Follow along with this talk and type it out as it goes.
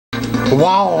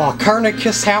Wow, a Carnic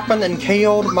Kiss happened and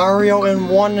KO'd Mario in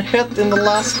one hit in the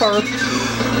last part.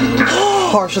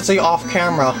 Or I should say off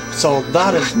camera, so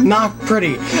that is not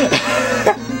pretty.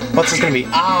 What's this gonna be?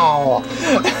 Ow!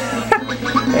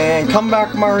 And come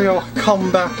back, Mario,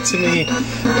 come back to me.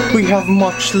 We have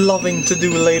much loving to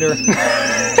do later.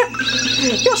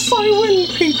 Yes, I win,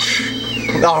 Peach!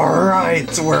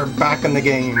 Alright, we're back in the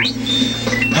game.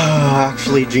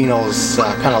 Actually, Gino's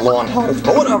kind of low on health,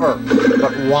 but whatever.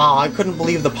 But wow, I couldn't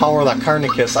believe the power of that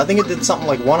Carnicus. I think it did something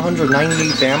like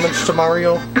 198 damage to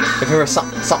Mario. If it was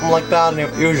something like that, and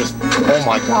it was just, oh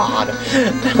my god.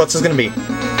 What's this gonna be?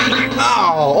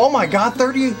 Oh my god,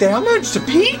 38 damage to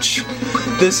Peach?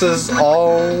 This is,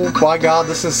 oh my god,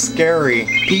 this is scary.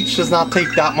 Peach does not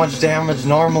take that much damage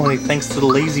normally thanks to the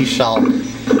lazy shell.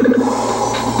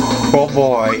 Oh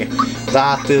boy,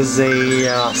 that is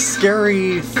a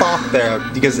scary thought there,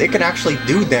 because it can actually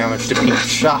do damage to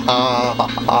Peach.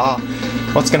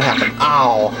 What's gonna happen?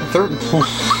 Ow.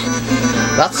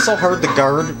 That's so hard to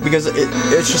guard, because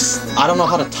it's just, I don't know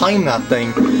how to time that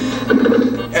thing.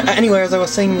 Anyway, as I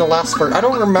was saying in the last part, I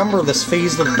don't remember this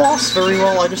phase of the boss very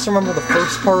well. I just remember the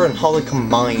first part and how they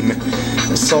combine.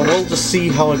 So we'll just see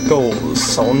how it goes.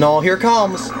 So no, here it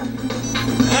comes.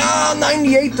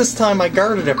 98 this time. I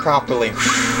guarded it properly.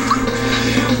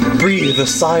 Breathe a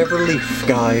sigh of relief,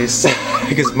 guys.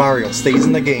 Because Mario stays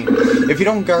in the game. If you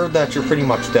don't guard that, you're pretty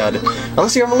much dead.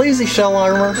 Unless you have a lazy shell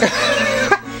armor.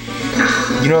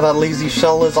 You know that lazy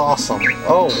shell is awesome.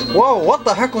 Oh, whoa, what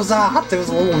the heck was that? There was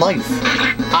a little knife.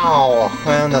 Ow,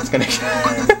 man, that's gonna...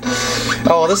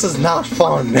 Oh, this is not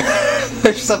fun.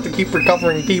 I just have to keep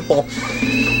recovering people.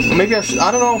 Maybe I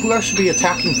don't know who I should be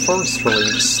attacking first,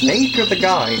 really. The snake or the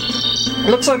guy? It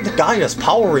looks like the guy is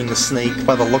powering the snake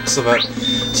by the looks of it.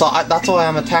 So that's why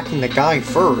I'm attacking the guy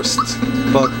first.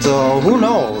 But who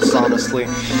knows, honestly.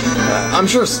 I'm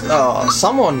sure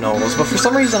someone knows, but for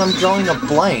some reason I'm drawing a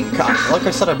blank. Like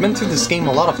I said, I've been through this game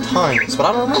a lot of times, but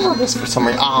I don't remember this for some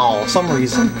reason. Ow, some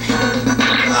reason.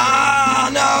 Ah,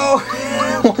 no!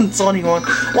 121.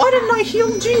 Why didn't I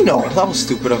heal Gino? That was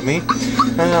stupid of me.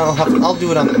 I'll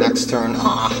do it on the next turn.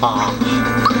 Aha.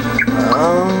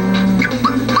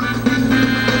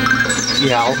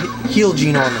 Yeah, I'll heal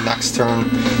Gino on the next turn.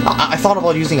 I thought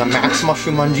about using a max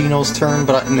mushroom on Gino's turn,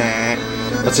 but nah.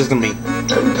 That's just gonna be...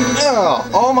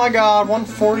 Oh my god,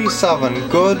 147.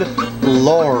 Good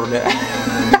lord.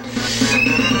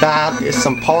 That is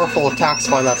some powerful attacks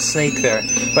by that snake there.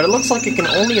 But it looks like it can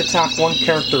only attack one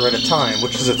character at a time,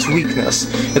 which is its weakness.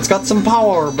 It's got some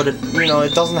power, but it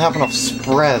doesn't have enough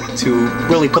spread to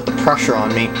really put the pressure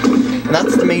on me. And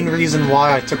that's the main reason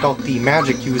why I took out the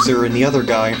magic user and the other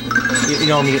guy. You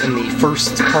know, in the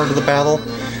first part of the battle.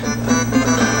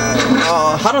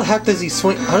 How the heck does he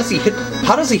swing? How does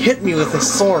he hit me with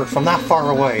his sword from that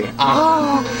far away?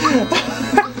 Ah!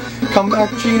 Come back,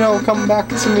 Gino, come back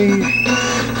to me.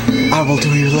 I will do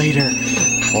you later.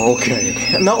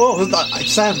 Okay. No, I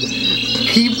said,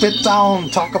 keep it down.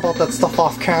 Talk about that stuff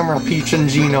off camera, Peach and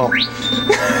Gino.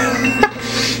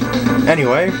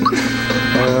 Anyway,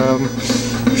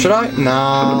 should I?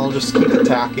 Nah, I'll just keep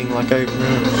attacking like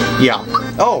yeah.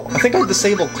 Oh, I think I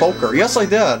disabled Cloaker. Yes, I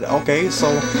did. Okay, so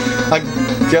I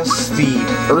guess the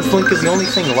Earthlink is the only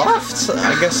thing left.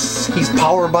 I guess he's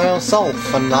powered by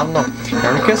himself, and I don't know.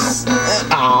 Carnicus?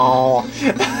 Ow.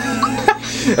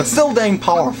 It's still dang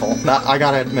powerful, I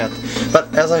gotta admit.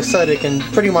 But as I said, it can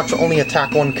pretty much only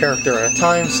attack one character at a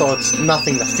time, so it's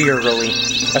nothing to fear, really.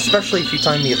 Especially if you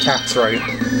time the attacks right.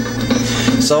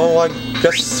 So I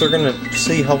guess we're gonna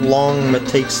see how long it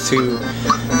takes to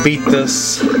beat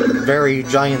this very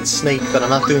giant snake that I'm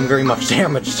not doing very much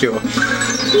damage to.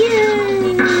 Yay!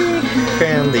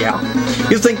 And yeah.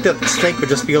 You'd think that the snake would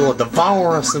just be able to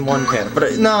devour us in one hit,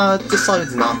 but nah, it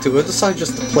decides not to. It decides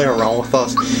just to play around with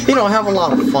us. You know, have a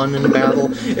lot of fun in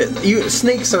battle.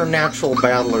 Snakes are natural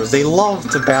battlers. They love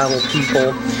to battle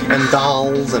people and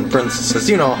dolls and princesses.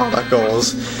 You know how that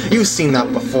goes. You've seen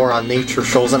that before on nature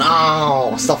shows and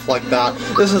ow, stuff like that.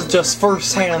 This is just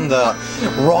first-hand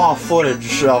raw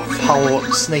footage of how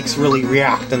snakes really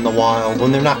react in the wild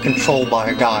when they're not controlled by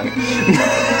a guy.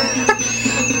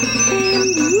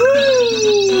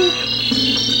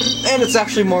 And it's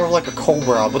actually more like a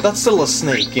cobra, but that's still a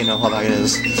snake, you know how that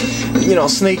is. You know,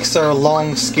 snakes are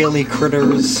long, scaly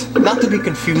critters, not to be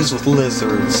confused with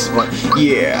lizards, but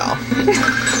yeah.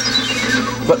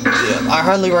 But I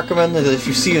highly recommend that if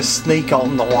you see a snake out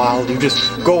in the wild, you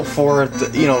just go for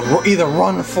it, you know, either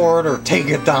run for it or take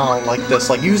it down like this.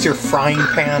 Like, use your frying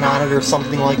pan on it or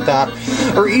something like that.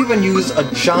 Or even use a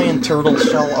giant turtle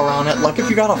shell around it. Like, if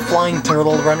you got a flying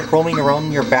turtle roaming around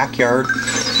in your backyard,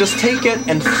 just take it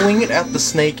and fling it at the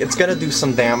snake. It's gonna do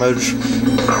some damage.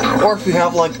 Or if you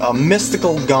have, like, a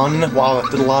mystical gun, wow, it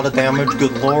did a lot of damage,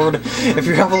 good lord. If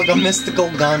you have, like, a mystical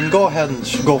gun, go ahead and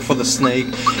go for the snake.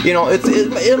 You know,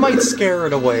 it might scare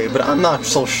it away, but I'm not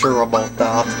so sure about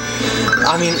that.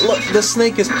 I mean, look, the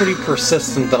snake is pretty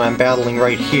persistent that I'm battling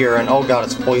right here, and oh god,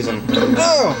 it's poison.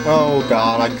 Oh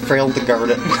god, I failed to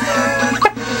guard it.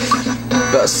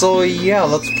 So yeah,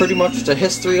 that's pretty much the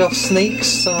history of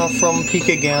snakes from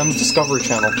PkGam's Discovery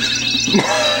Channel.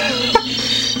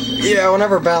 Yeah,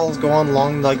 whenever battles go on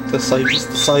long like this, I just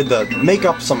decide to make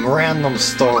up some random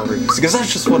stories, because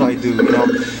that's just what I do, you know?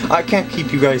 I can't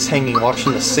keep you guys hanging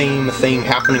watching the same thing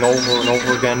happening over and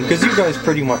over again, because you guys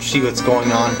pretty much see what's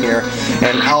going on here,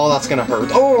 and oh, that's gonna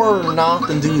hurt. Or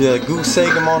not, and do the goose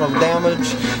egg amount of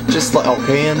damage, just like,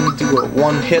 okay, and do a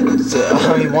one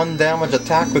damage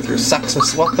attack with your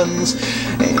sexist weapons,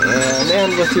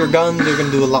 and with your guns, you're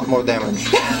gonna do a lot more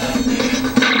damage.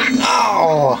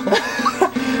 Ow!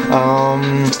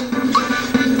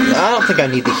 I don't think I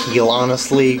need to heal,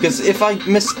 honestly, because if I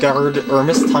misguard or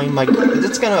mistime my guard,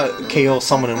 it's gonna KO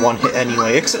someone in one hit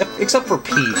anyway, except for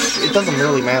Peach. It doesn't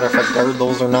really matter if I guard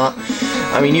those or not.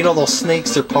 I mean, you know, those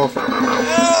snakes, they're powerful.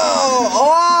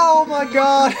 Oh my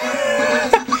god!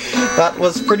 That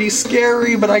was pretty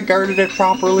scary, but I guarded it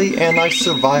properly, and I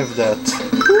survived it.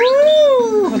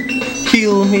 Woo!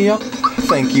 Heal me up.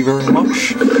 Thank you very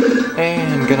much.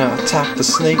 And gonna attack the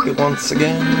snake once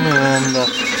again, and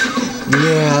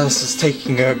yeah, this is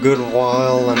taking a good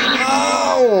while, and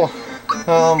ow!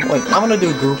 Wait, I'm gonna do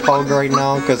a group hug right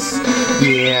now, because,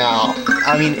 yeah,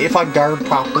 I mean, if I guard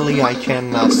properly, I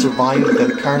can survive the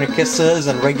Carnicusses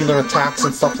and regular attacks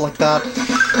and stuff like that.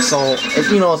 So,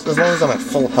 you know, as long as I'm at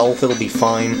full health, it'll be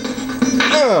fine.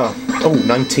 Oh,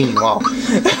 19, wow.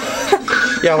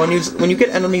 Yeah, when you get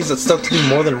enemies that start to do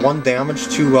more than 1 damage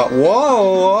to,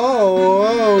 whoa,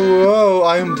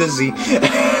 I am dizzy.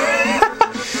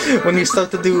 When you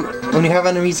have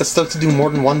enemies that start to do more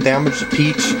than 1 damage to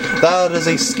Peach, that is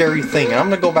a scary thing. And I'm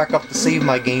gonna go back up to save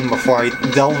my game before I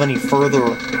delve any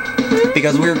further,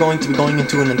 because we're going to be going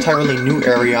into an entirely new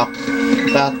area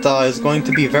that is going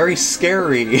to be very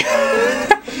scary.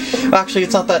 Actually,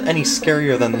 it's not that any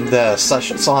scarier than this, so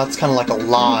that's kind of like a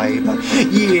lie, but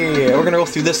yeah, we're gonna go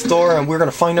through this door and we're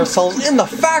gonna find ourselves in the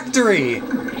factory!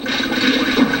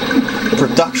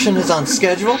 Production is on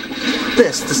schedule.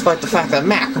 This, despite the fact that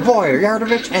Mac, Boyer,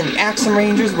 Yardovich, and the Axum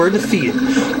Rangers were defeated.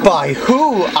 By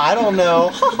who? I don't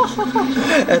know.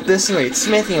 At this rate,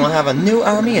 Smithy will have a new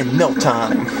army in no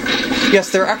time. Yes,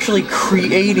 they're actually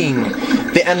creating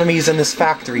the enemies in this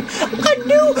factory. A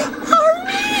new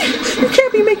army? You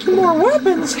can't be making more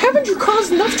weapons. Haven't you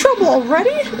caused enough trouble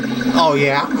already? Oh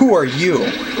yeah? Who are you?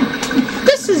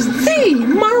 This is the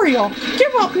Mario!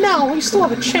 Give up now, we still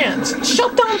have a chance!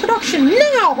 Shut down production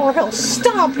now, or he'll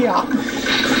stop ya!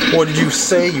 What did you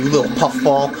say, you little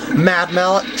puffball? Mad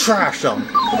Mallet, trash him!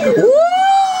 Woo!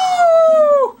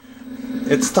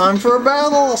 It's time for a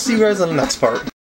battle! I'll see you guys in the next part.